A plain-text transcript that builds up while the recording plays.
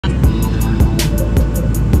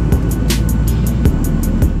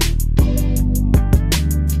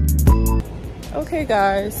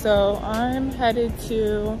guys, so I'm headed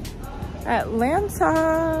to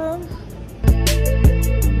Atlanta.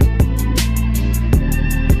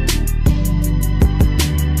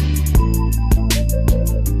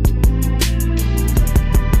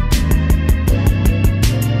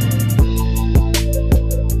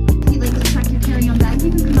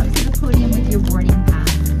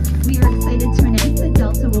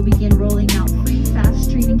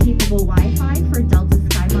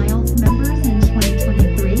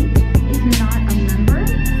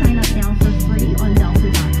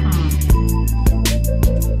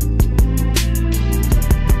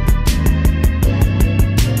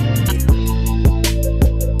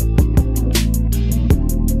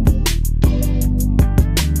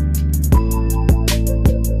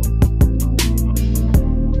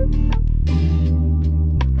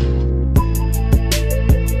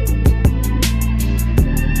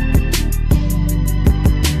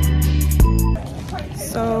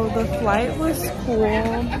 The flight was cool.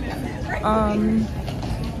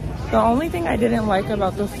 The only thing I didn't like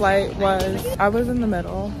about the flight was I was in the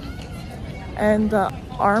middle and the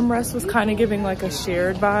armrest was kind of giving like a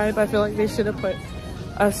shared vibe. I feel like they should have put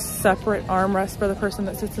a separate armrest for the person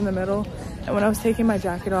that sits in the middle. And when I was taking my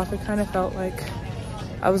jacket off, it kind of felt like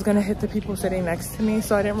I was gonna hit the people sitting next to me.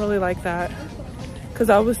 So I didn't really like that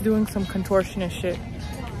because I was doing some contortionist shit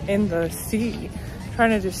in the seat,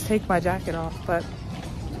 trying to just take my jacket off. But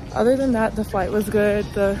other than that, the flight was good.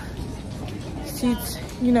 The seats,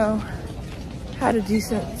 you know, had a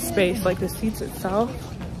decent space. Like the seats itself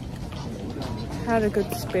had a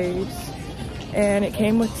good space. And it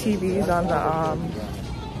came with TVs on the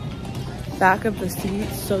back of the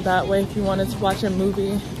seats. So that way if you wanted to watch a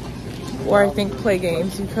movie or I think play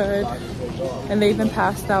games, you could. And they even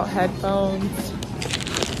passed out headphones.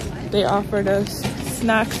 They offered us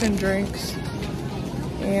snacks and drinks.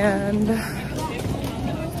 And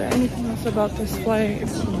is there anything else about this flight?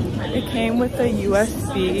 It came with a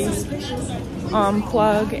USB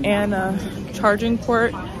plug and a charging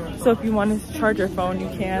port, so if you wanted to charge your phone you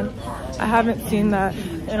can. I haven't seen that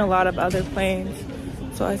in a lot of other planes,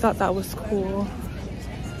 so I thought that was cool.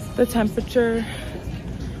 The temperature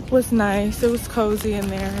was nice, it was cozy in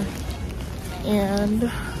there,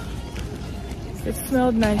 and it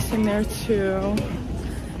smelled nice in there too.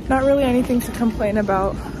 Not really anything to complain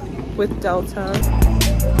about with Delta.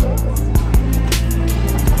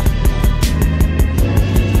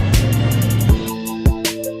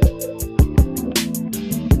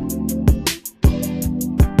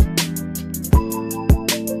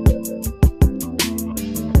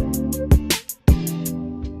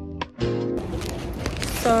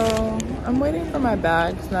 So I'm waiting for my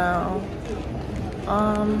bags now.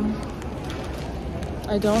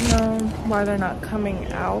 I don't know why they're not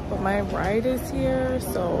coming out, but my ride is here,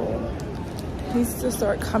 so it needs to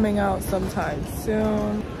start coming out sometime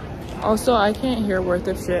soon. Also, I can't hear worth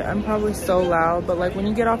of shit. I'm probably so loud, but like when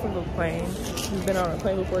you get off of a plane, you've been on a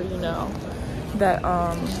plane before, you know that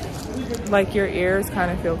like your ears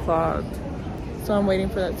kind of feel clogged. So I'm waiting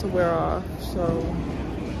for that to wear off so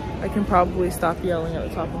I can probably stop yelling at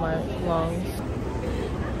the top of my lungs.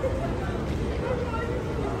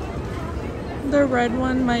 The red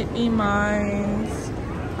one might be mine.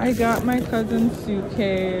 I got my cousin's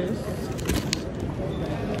suitcase.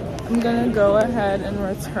 I'm gonna go ahead and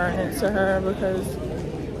return it to her because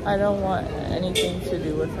I don't want anything to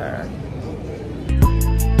do with her.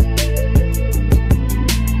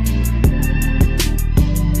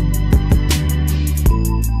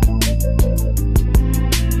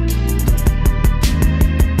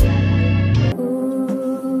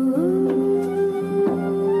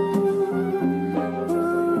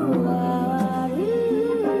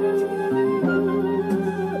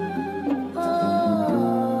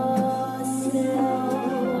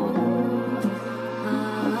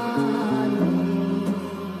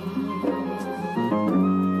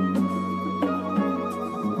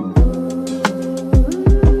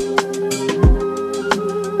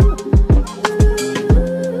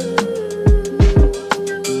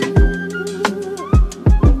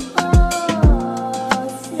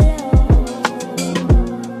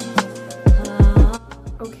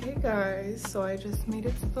 So I just made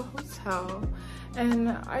it to the hotel and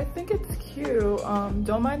I think it's cute.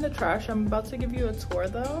 Don't mind the trash. I'm about to give you a tour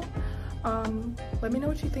though. Let me know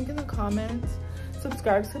what you think in the comments.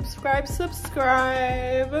 Subscribe.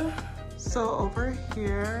 So over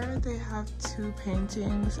here they have two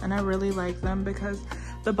paintings and I really like them because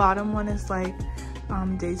the bottom one is like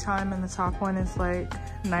daytime and the top one is like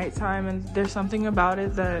nighttime, and there's something about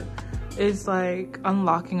it that is like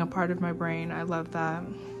unlocking a part of my brain. I love that.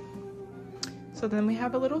 So then we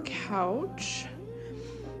have a little couch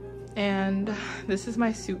And this is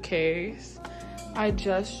my suitcase. I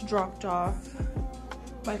just dropped off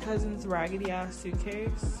my cousin's raggedy ass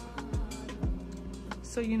suitcase.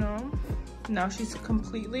 So, you know, now she's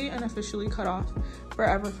completely and officially cut off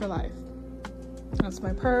forever for life. That's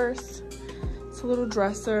my purse. It's a little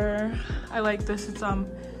dresser. I like this. It's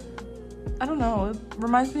I don't know, it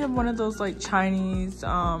reminds me of one of those like Chinese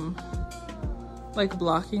like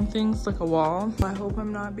blocking things, like a wall. I hope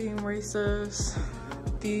I'm not being racist.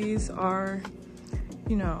 These are,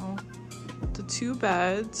 you know, the 2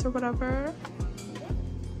 beds or whatever.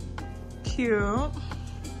 Cute.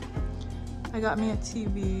 I got me a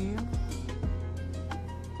TV.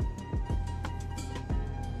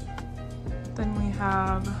 Then we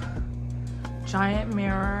have giant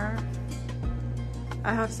mirror.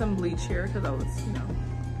 I have some bleach here because I was, you know,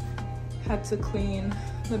 had to clean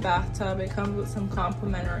the bathtub. It comes with some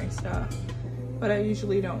complimentary stuff, but I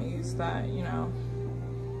usually don't use that, you know.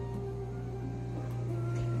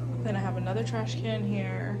 Then I have another trash can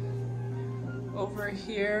here. Over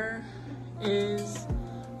here is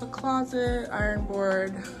a closet, iron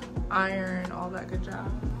board, iron, all that good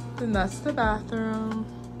job. Then that's the bathroom.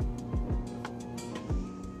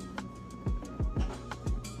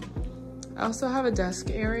 I also have a desk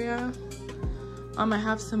area. I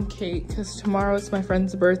have some cake because tomorrow is my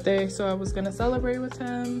friend's birthday, so I was gonna celebrate with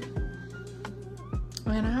him.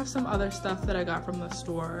 And I have some other stuff that I got from the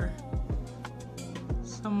store.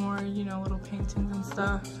 Some more, you know, little paintings and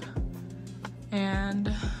stuff.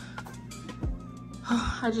 And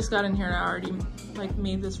I just got in here and I already like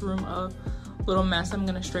made this room a little mess. I'm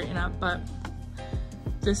gonna straighten up, but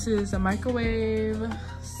this is a microwave,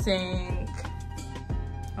 sink,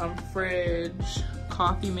 fridge,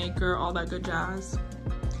 coffee maker, all that good jazz.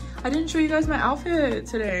 I didn't show you guys my outfit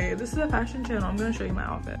today. This is a fashion channel. I'm gonna show you my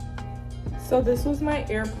outfit. So this was my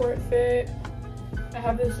airport fit. I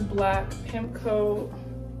have this black pimp coat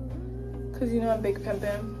because, you know, I'm big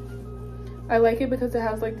pimpin'. I like it because it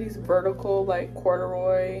has like these vertical like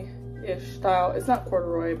corduroy-ish style. It's not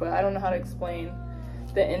corduroy, but I don't know how to explain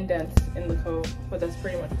the indents in the coat, but that's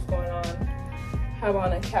pretty much what's going on. Have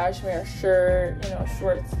on a cashmere shirt, you know,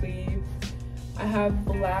 short sleeve. I have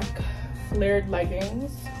black flared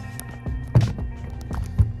leggings.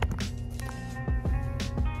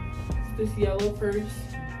 This yellow purse,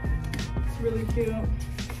 it's really cute.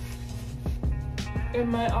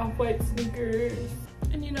 And my off-white sneakers.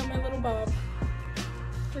 And you know, my little bob.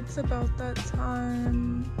 It's about that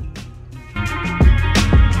time.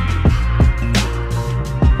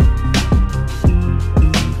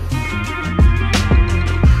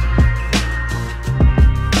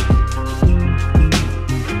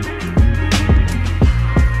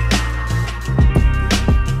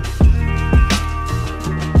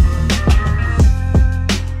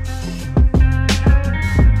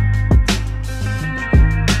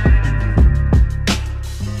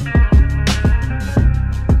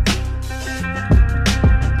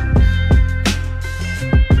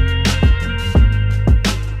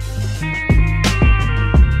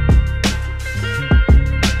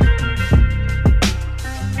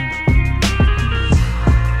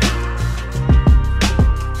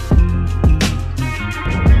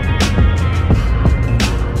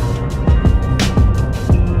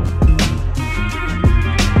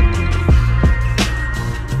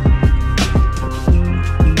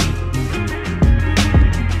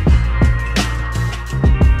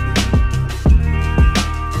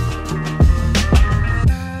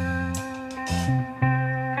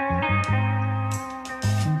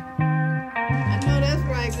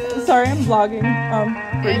 Sorry, I'm vlogging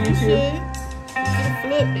for YouTube. You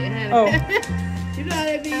flipped it, honey. Oh. You know how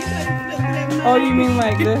that be? You know to flip that. Oh, you mean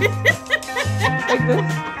like this? Like this?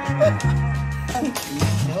 That's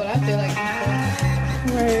what I feel like you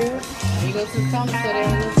Right. when you go to the Thomas store, they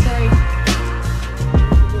have a little tray.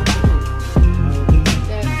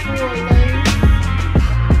 That full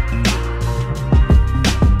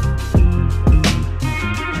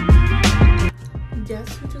lace. Guess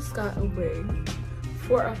who just got a wig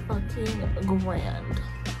for a fucking grand?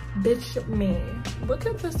 Bitch me. Look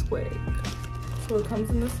at this wig. So it comes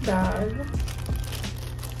in this bag.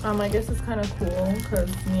 I guess it's kind of cool because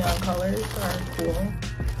neon colors are cool.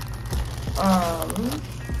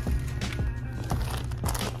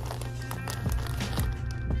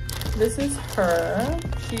 This is her.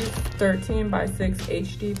 She's 13 by 6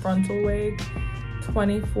 HD frontal wig,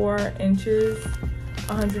 24 inches,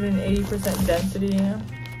 180% density.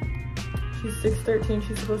 She's 6'13".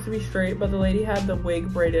 She's supposed to be straight, but the lady had the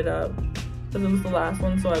wig braided up because it was the last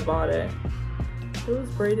one, so I bought it. It was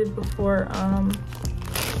braided before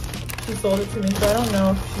she she sold it to me, so I don't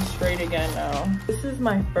know if she's straight again now. This is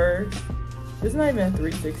my first, this is not even a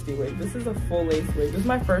 360 wig. This is a full lace wig. This is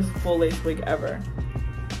my first full lace wig ever.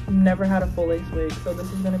 Never had a full lace wig, so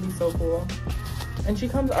this is gonna be so cool. And she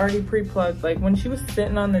comes already pre-plugged. Like when she was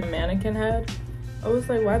sitting on the mannequin head, I was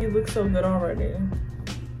like, wow, you look so good already.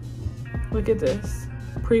 Look at this,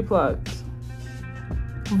 pre-plugged.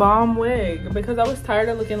 Bomb wig, because I was tired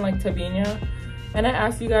of looking like Tavinia. And I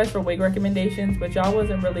asked you guys for wig recommendations, but y'all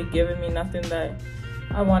wasn't really giving me nothing that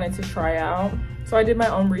I wanted to try out. So I did my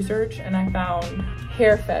own research and I found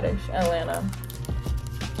Hair Fetish Atlanta.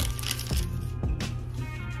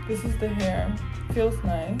 This is the hair. Feels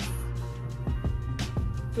nice.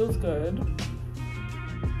 Feels good.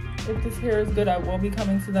 If this hair is good, I will be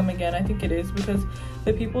coming to them again. I think it is, because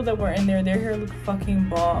the people that were in there, their hair looked fucking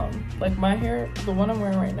bomb. Like my hair, the one I'm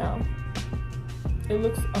wearing right now, it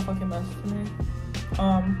looks a fucking mess to me.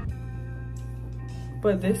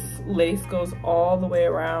 But this lace goes all the way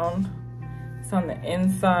around. It's on the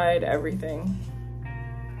inside, everything.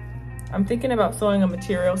 I'm thinking about sewing a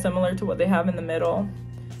material similar to what they have in the middle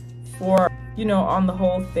for, you know, on the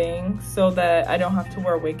whole thing, so that I don't have to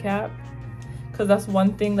wear a wig cap. Because that's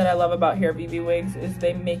one thing that I love about Hair BB wigs, is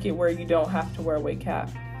they make it where you don't have to wear a wig cap.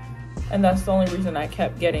 And that's the only reason I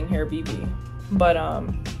kept getting Hair BB. But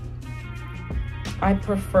I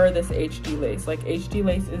prefer this HD lace. Like HD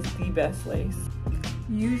lace is the best lace.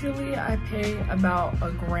 Usually I pay about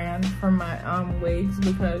 $1,000 for my wigs,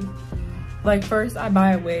 because like first I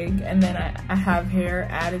buy a wig and then I have hair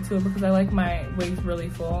added to it, because I like my wigs really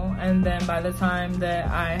full. And then by the time that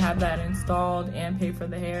I have that installed and pay for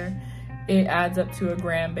the hair, it adds up to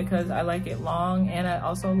 $1,000, because I like it long and I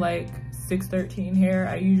also like 613 hair.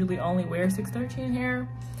 I usually only wear 613 hair.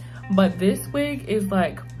 But this wig is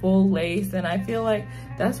like full lace, and I feel like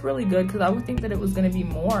that's really good, because I would think that it was gonna be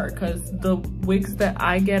more, because the wigs that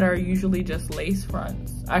I get are usually just lace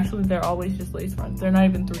fronts. Actually, they're always just lace fronts. They're not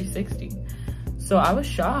even 360. So I was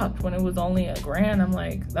shocked when it was only $1,000. I'm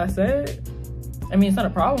like, that's it? I mean, it's not a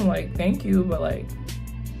problem, like, thank you, but like,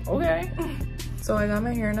 okay. So I got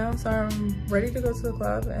my hair now, so I'm ready to go to the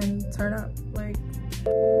club and turn up, like.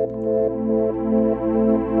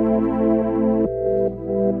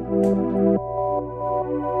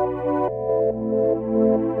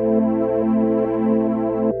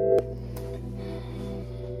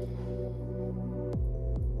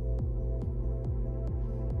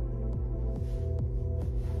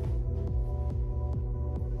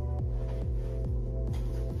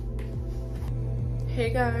 Hey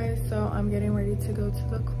guys, so I'm getting ready to go to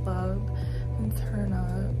the club and turn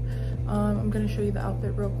up. I'm gonna show you the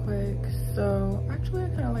outfit real quick. So actually I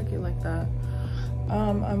kind of like it like that.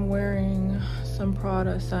 I'm wearing some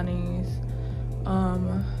Prada Sunnies,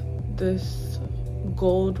 this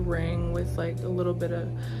gold ring with like a little bit of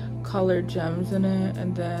colored gems in it,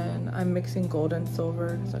 and then I'm mixing gold and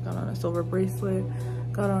silver because I got on a silver bracelet,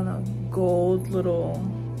 got on a gold little,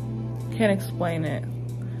 can't explain it,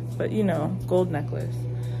 but you know, gold necklace,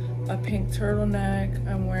 a pink turtleneck.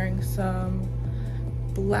 I'm wearing some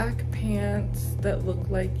black pants that look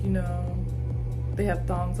like, you know, they have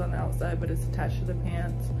thongs on the outside but it's attached to the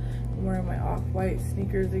pants. I'm wearing my off-white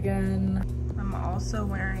sneakers again. I'm also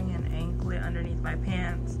wearing an anklet underneath my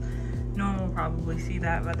pants. No one will probably see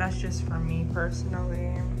that, but that's just for me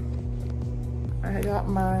personally. I got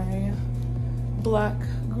my black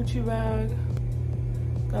Gucci bag.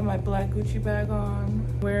 Got my black Gucci bag on.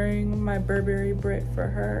 Wearing my Burberry Brit for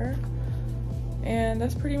her. And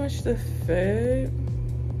that's pretty much the fit.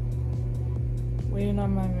 Waiting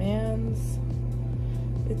on my mans.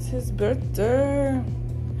 It's his birthday.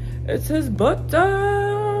 It's his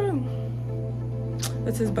birthday.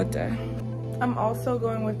 It's his birthday. I'm also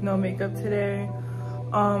going with no makeup today.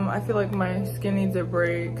 I feel like my skin needs a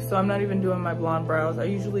break, so I'm not even doing my blonde brows. I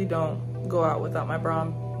usually don't go out without my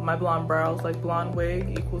blonde brows. Like blonde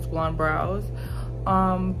wig equals blonde brows.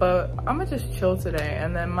 But I'm gonna just chill today.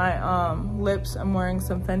 And then my lips, I'm wearing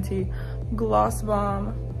some Fenty Gloss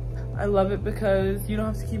Bomb. I love it because you don't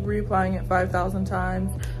have to keep reapplying it 5,000 times.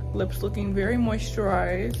 Lips looking very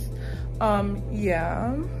moisturized.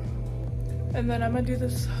 Yeah. And then I'm gonna do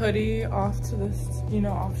this hoodie off to this, you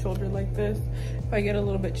know, off shoulder like this. If I get a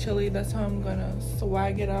little bit chilly, that's how I'm gonna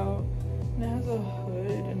swag it out. And it has a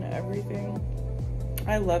hood and everything.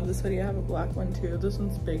 I love this hoodie. I have a black one too. This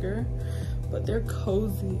one's bigger, but they're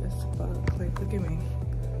cozy as fuck. Like, look at me.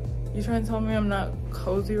 You trying to tell me I'm not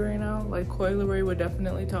cozy right now? Like, Coi Leray would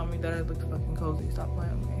definitely tell me that I look fucking cozy. Stop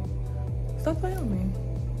playing with me. Stop playing with me.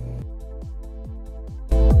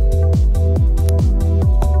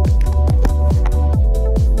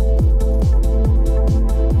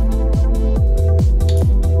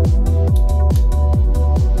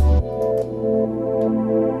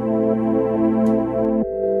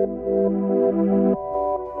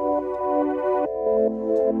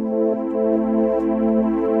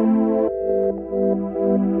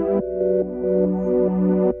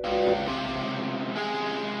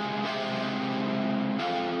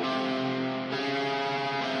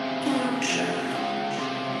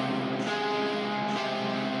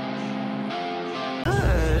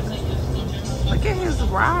 Look at his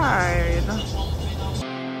ride.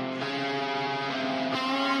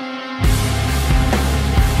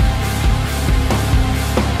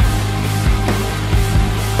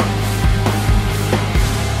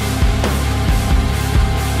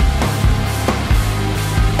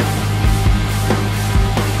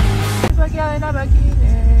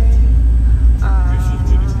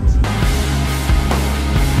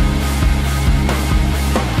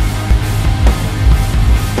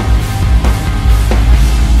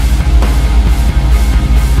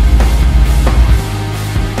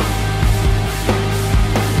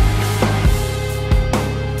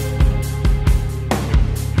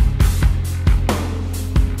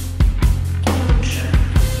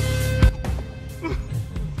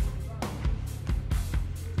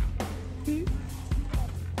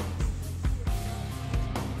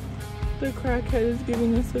 The crackhead is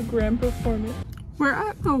giving us a grand performance. We're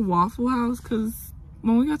at the Waffle House because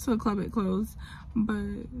when we got to the club it closed, but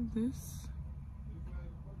this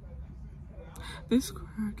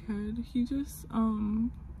crackhead, he just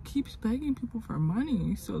keeps begging people for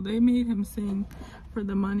money, so they made him sing for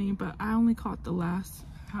the money, but I only caught the last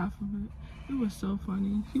half of it. It was so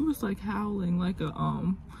funny. He was like howling like a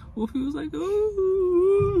wolf. He was like,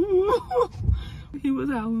 ooh. He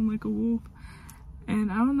was howling like a wolf.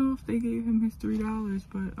 And I don't know if they gave him his $3,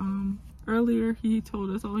 but earlier he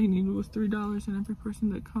told us all he needed was $3, and every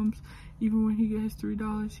person that comes, even when he gets his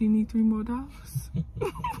 $3, he needs $3 more.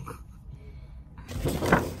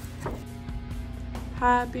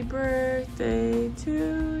 Happy birthday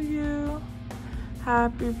to you.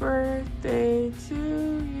 Happy birthday to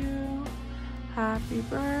you. Happy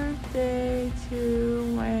birthday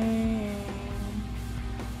to Wayne.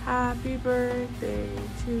 Happy birthday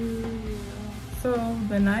to you. So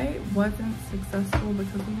the night wasn't successful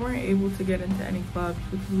because we weren't able to get into any clubs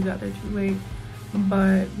because we got there too late.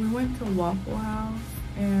 But we went to Waffle House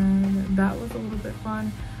and that was a little bit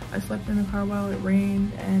fun. I slept in the car while it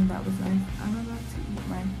rained and that was nice. I'm about to eat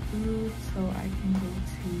my food so I can go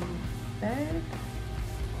to bed.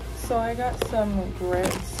 So I got some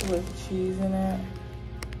grits with cheese in it.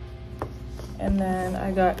 And then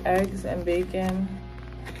I got eggs and bacon.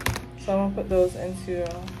 So I'm gonna put those into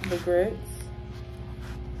the grits.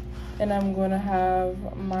 And I'm gonna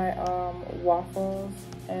have my waffles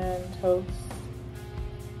and toast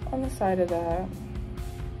on the side of that.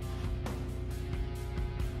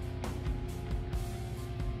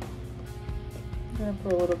 I'm gonna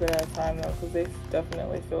put a little bit at a time though, because they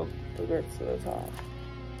definitely filled the grits to the top.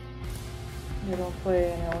 They don't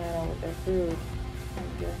play in Atlanta with their food, I'm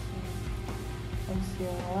guessing. I'm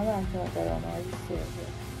seeing, well, I'm acting like I don't know, I just see it here.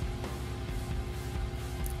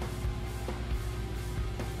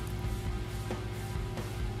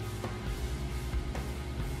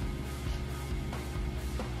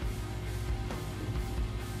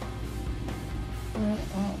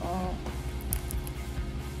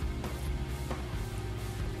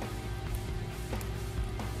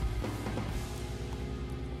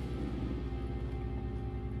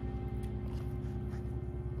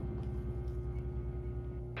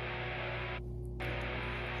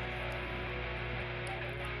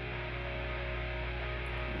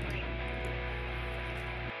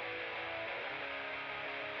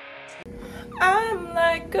 I'm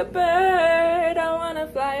like a bird, I wanna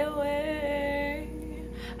fly away.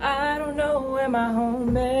 I don't know where my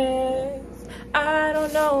home is. I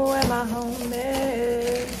don't know where my home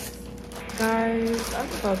is. Guys, I'm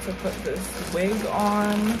about to put this wig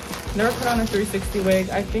on. Never put on a 360 wig.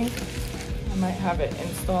 I think I might have it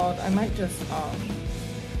installed. I might just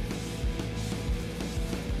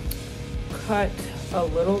cut a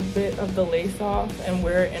little bit of the lace off and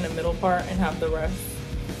wear it in the middle part and have the rest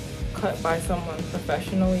cut by someone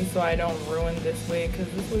professionally so I don't ruin this wig, because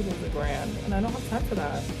this wig was $1,000 and I don't have time for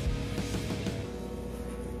that.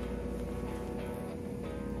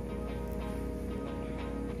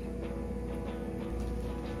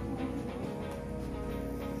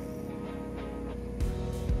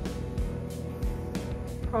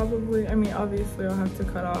 Probably, I mean, obviously I'll have to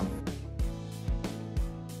cut off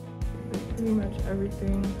pretty much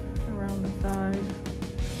everything around the side.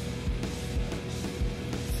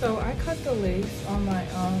 So I cut the lace on my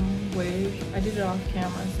wig. I did it off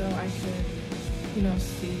camera so I could, you know,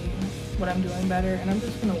 see what I'm doing better. And I'm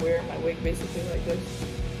just gonna wear my wig basically like this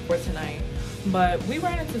for tonight. But we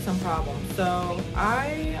ran into some problems. So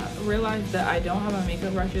I realized that I don't have my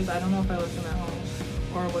makeup brushes. I don't know if I left them at home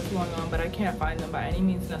or what's going on, but I can't find them by any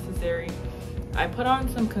means necessary. I put on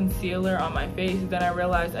some concealer on my face, then I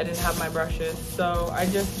realized I didn't have my brushes. So I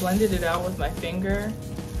just blended it out with my finger.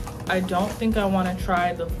 I don't think I want to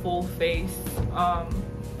try the full face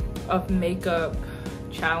of makeup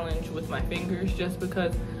challenge with my fingers, just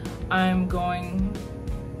because I'm going,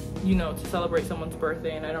 you know, to celebrate someone's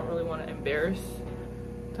birthday and I don't really want to embarrass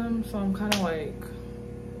them, so I'm kind of like,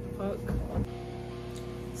 fuck.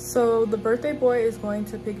 So the birthday boy is going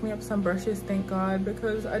to pick me up some brushes, thank God,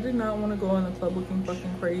 because I did not want to go in the club looking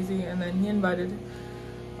fucking crazy. And then he invited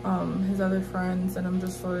his other friends and I'm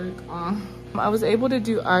just like, I was able to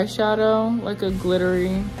do eyeshadow, like a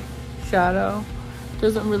glittery shadow.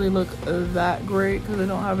 Doesn't really look that great because I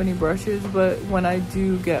don't have any brushes, but when I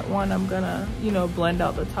do get one, I'm gonna, you know, blend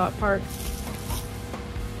out the top part.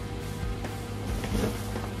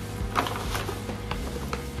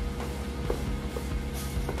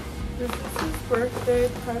 This is his birthday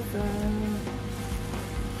present.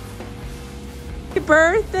 Happy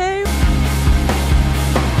birthday!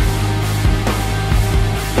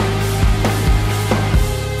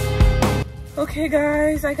 Okay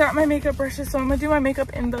guys, I got my makeup brushes, so I'm gonna do my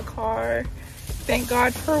makeup in the car. Thank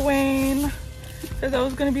God for Wayne, because I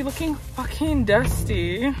was gonna be looking fucking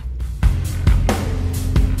dusty.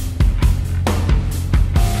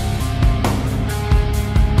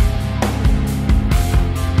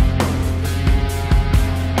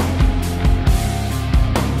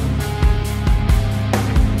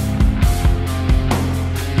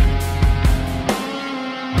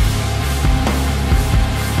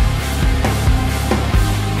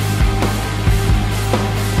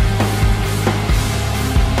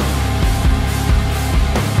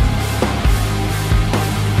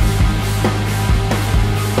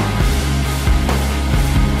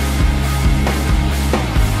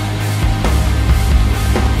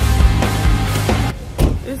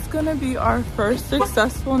 Gonna be our first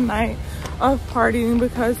successful night of partying,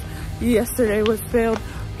 because yesterday was failed,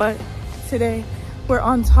 but today we're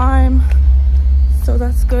on time, so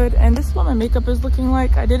that's good. And this is what my makeup is looking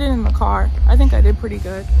like. I did it in the car. I think I did pretty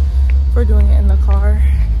good for doing it in the car.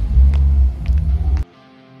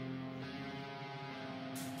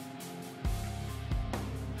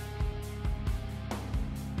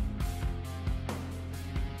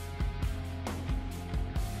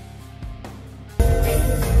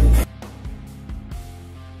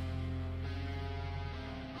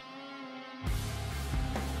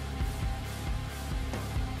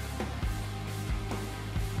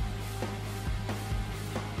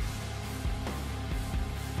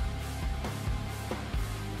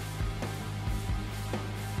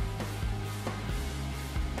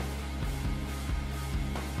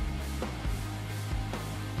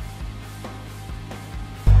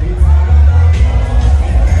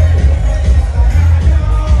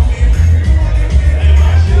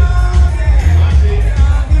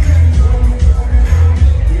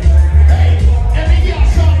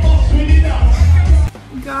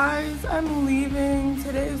 Guys, I'm leaving.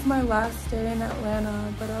 Today is my last day in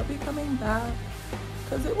Atlanta, but I'll be coming back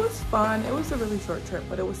because it was fun. It was a really short trip,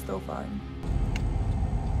 but it was still fun.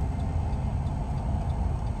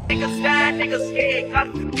 Niggas scared,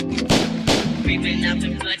 creeping up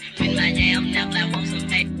the foot with my damn now I want some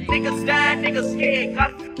pay. Niggas scared,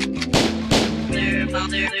 nerve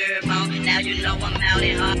on, now you know I'm out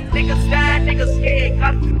in hard. Niggas scared,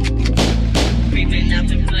 creeping up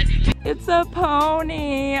the foot. It's a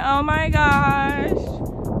pony. Oh my gosh.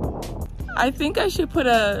 I think I should put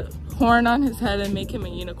a horn on his head and make him a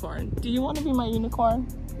unicorn. Do you want to be my unicorn?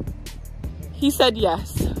 He said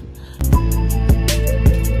yes.